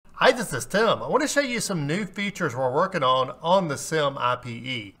Hi, this is Tim. I want to show you some new features we're working on the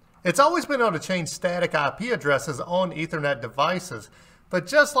SIM-IPE. It's always been able to change static IP addresses on Ethernet devices, but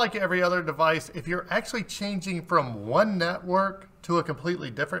just like every other device, if you're actually changing from one network to a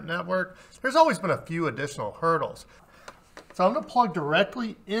completely different network, there's always been a few additional hurdles. So I'm going to plug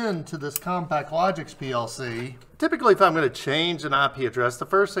directly into this Compact Logix PLC. Typically, if I'm going to change an IP address, the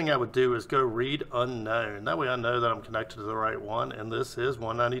first thing I would do is go read unknown. That way I know that I'm connected to the right one, and this is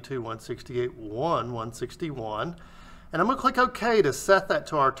 192.168.1.161. And I'm going to click OK to set that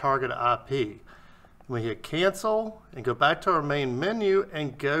to our target IP. We hit cancel and go back to our main menu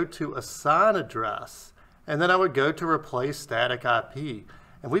and go to assign address. And then I would go to replace static IP.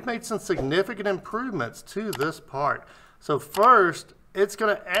 And we've made some significant improvements to this part. So first, it's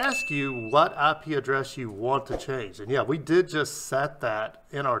going to ask you what IP address you want to change. And yeah, we did just set that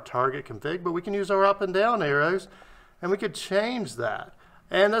in our target config, but we can use our up and down arrows and we could change that.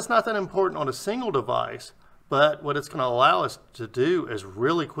 And that's not that important on a single device, but what it's going to allow us to do is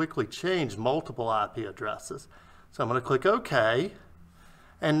really quickly change multiple IP addresses. So I'm going to click OK.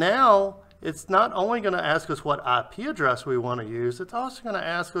 And now it's not only going to ask us what IP address we want to use, it's also going to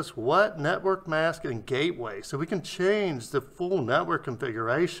ask us what network mask and gateway, so we can change the full network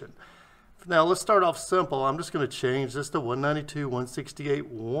configuration. Now let's start off simple. I'm just going to change this to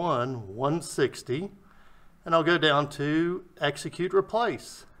 192.168.1.160, and I'll go down to execute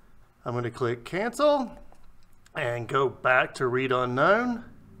replace. I'm going to click cancel and go back to read unknown,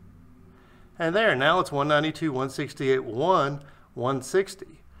 and there, now it's 192.168.1.160.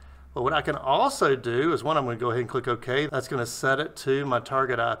 But what I can also do is, I'm going to go ahead and click OK. That's going to set it to my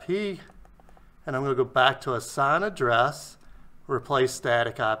target IP. And I'm going to go back to assign address, replace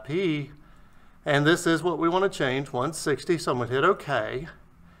static IP. And this is what we want to change, 160. So I'm going to hit OK.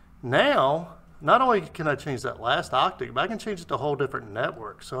 Now, not only can I change that last octet, but I can change it to a whole different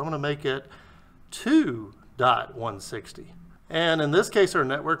network. So I'm going to make it 2.160. And in this case, our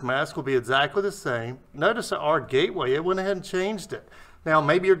network mask will be exactly the same. Notice that our gateway, it went ahead and changed it. Now,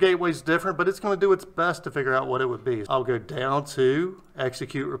 maybe your gateway is different, but it's going to do its best to figure out what it would be. I'll go down to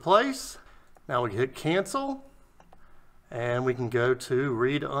execute replace. Now we hit cancel, and we can go to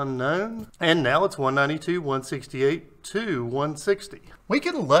read unknown. And now it's 192.168.2.160. We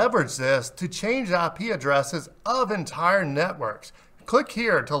can leverage this to change IP addresses of entire networks. Click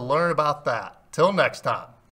here to learn about that. Till next time.